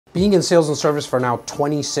Being in sales and service for now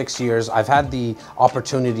 26 years, I've had the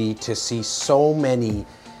opportunity to see so many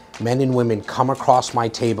men and women come across my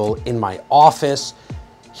table in my office,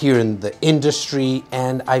 here in the industry,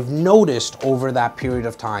 and I've noticed over that period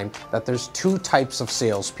of time that there's two types of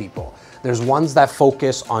salespeople. There's ones that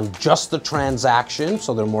focus on just the transaction,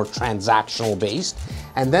 so they're more transactional based,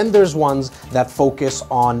 and then there's ones that focus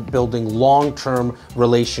on building long-term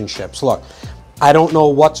relationships. Look, I don't know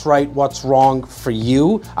what's right, what's wrong for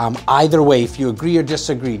you. Either way, if you agree or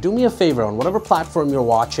disagree, do me a favor on whatever platform you're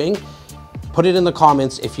watching, put it in the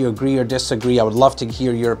comments if you agree or disagree. I would love to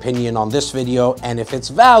hear your opinion on this video. And if it's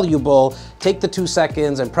valuable, take the 2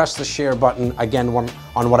 seconds and press the share button again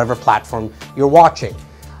on whatever platform you're watching.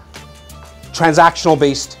 Transactional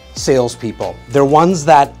based salespeople. They're ones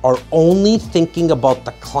that are only thinking about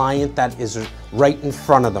the client that is right in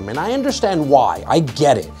front of them. And I understand why, I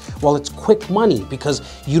get it. Well, it's quick money because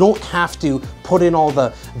you don't have to put in all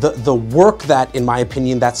the work that, in my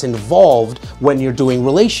opinion, that's involved when you're doing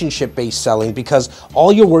relationship-based selling, because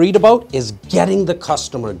all you're worried about is getting the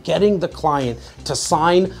customer, getting the client to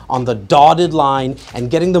sign on the dotted line and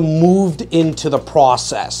getting them moved into the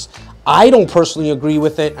process. I don't personally agree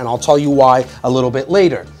with it, and I'll tell you why a little bit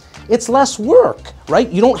later. It's less work, right?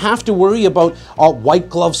 You don't have to worry about white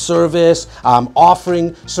glove service,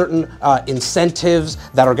 offering certain incentives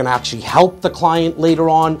that are gonna actually help the client later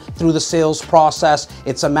on through the sales process.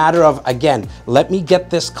 It's a matter of, again, let me get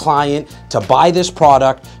this client to buy this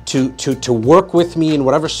product, to work with me in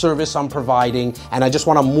whatever service I'm providing, and I just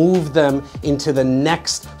wanna move them into the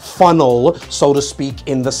next funnel, so to speak,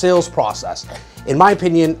 in the sales process. In my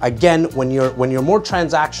opinion, again, when you're more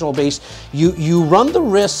transactional based, you run the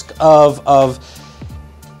risk of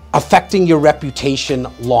affecting your reputation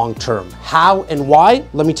long term. How and why?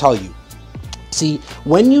 Let me tell you. See,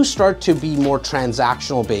 when you start to be more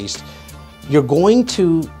transactional based, you're going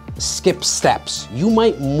to skip steps. You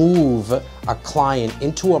might move a client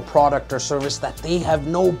into a product or service that they have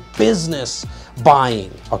no business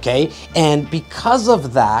buying, okay? And because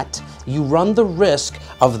of that, you run the risk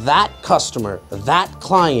of that customer, that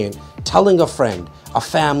client, telling a friend, a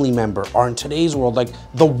family member, or in today's world, like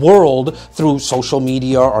the world, through social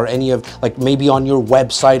media or any of, like maybe on your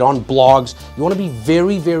website, on blogs. You want to be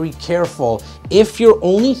very, very careful. If you're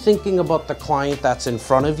only thinking about the client that's in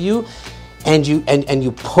front of you, and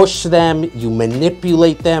you push them, you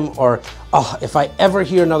manipulate them, or if I ever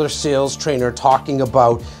hear another sales trainer talking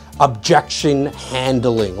about objection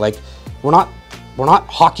handling, like we're not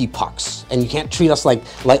hockey pucks, and you can't treat us like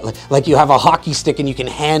you have a hockey stick and you can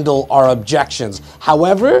handle our objections.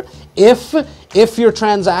 However, if you're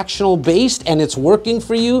transactional based and it's working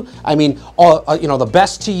for you, I mean, the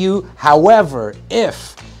best to you. However,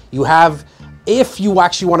 if you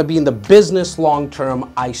actually want to be in the business long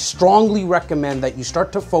term, I strongly recommend that you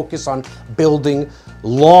start to focus on building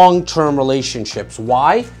long-term relationships.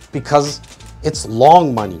 Why? Because it's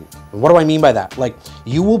long money. And what do I mean by that? Like,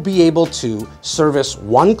 you will be able to service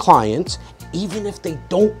one client even if they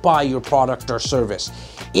don't buy your product or service,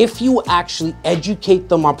 if you actually educate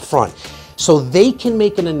them up front so they can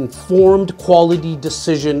make an informed quality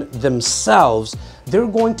decision themselves. They're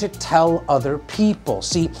going to tell other people.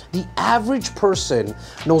 See, the average person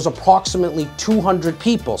knows approximately 200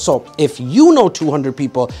 people. So if you know 200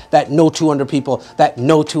 people that know 200 people that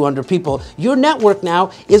know 200 people, your network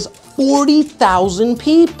now is 40,000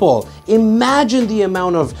 people. Imagine the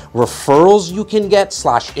amount of referrals you can get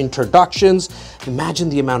 / introductions. Imagine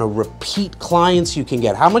the amount of repeat clients you can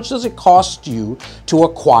get. How much does it cost you to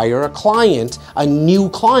acquire a client, a new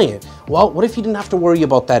client? Well, what if you didn't have to worry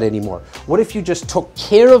about that anymore? What if you just took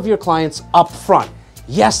care of your clients up front?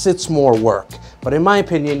 Yes, it's more work, but in my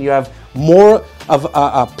opinion, you have more of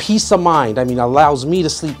a peace of mind. I mean, it allows me to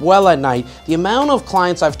sleep well at night. The amount of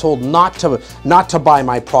clients I've told not to buy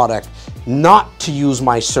my product, not to use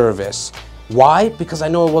my service. Why? Because I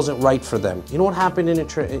know it wasn't right for them. You know what happened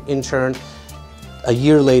in turn? A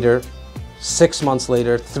year later, 6 months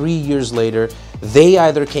later, 3 years later, they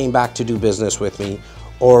either came back to do business with me,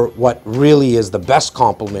 or what really is the best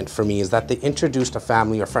compliment for me is that they introduced a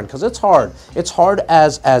family or friend, because it's hard. It's hard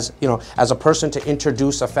as a person to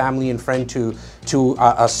introduce a family and friend to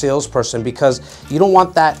a salesperson, because you don't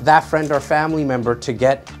want that friend or family member to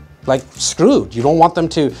get like screwed. You don't want them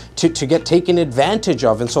to get taken advantage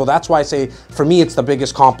of. And so that's why I say, for me, it's the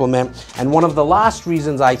biggest compliment. And one of the last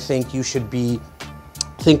reasons I think you should be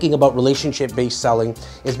thinking about relationship-based selling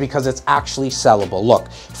is because it's actually sellable.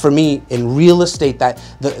 Look, for me in real estate, that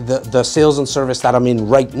the sales and service that I'm in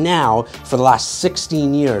right now for the last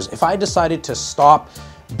 16 years, if I decided to stop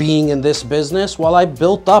being in this business? Well, I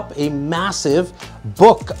built up a massive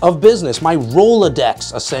book of business, my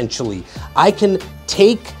Rolodex, essentially. I can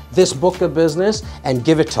take this book of business and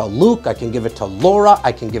give it to Luke, I can give it to Laura,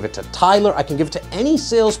 I can give it to Tyler, I can give it to any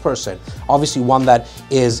salesperson, obviously one that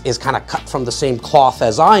is kind of cut from the same cloth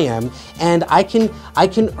as I am, and I can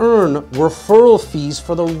earn referral fees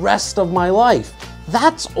for the rest of my life.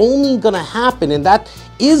 That's only gonna happen, and that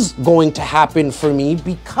is going to happen for me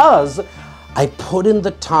because I put in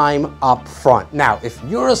the time up front. Now, if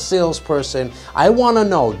you're a salesperson, I wanna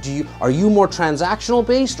know, are you more transactional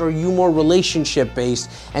based or are you more relationship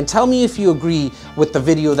based? And tell me if you agree with the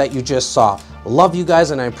video that you just saw. Love you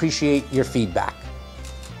guys and I appreciate your feedback.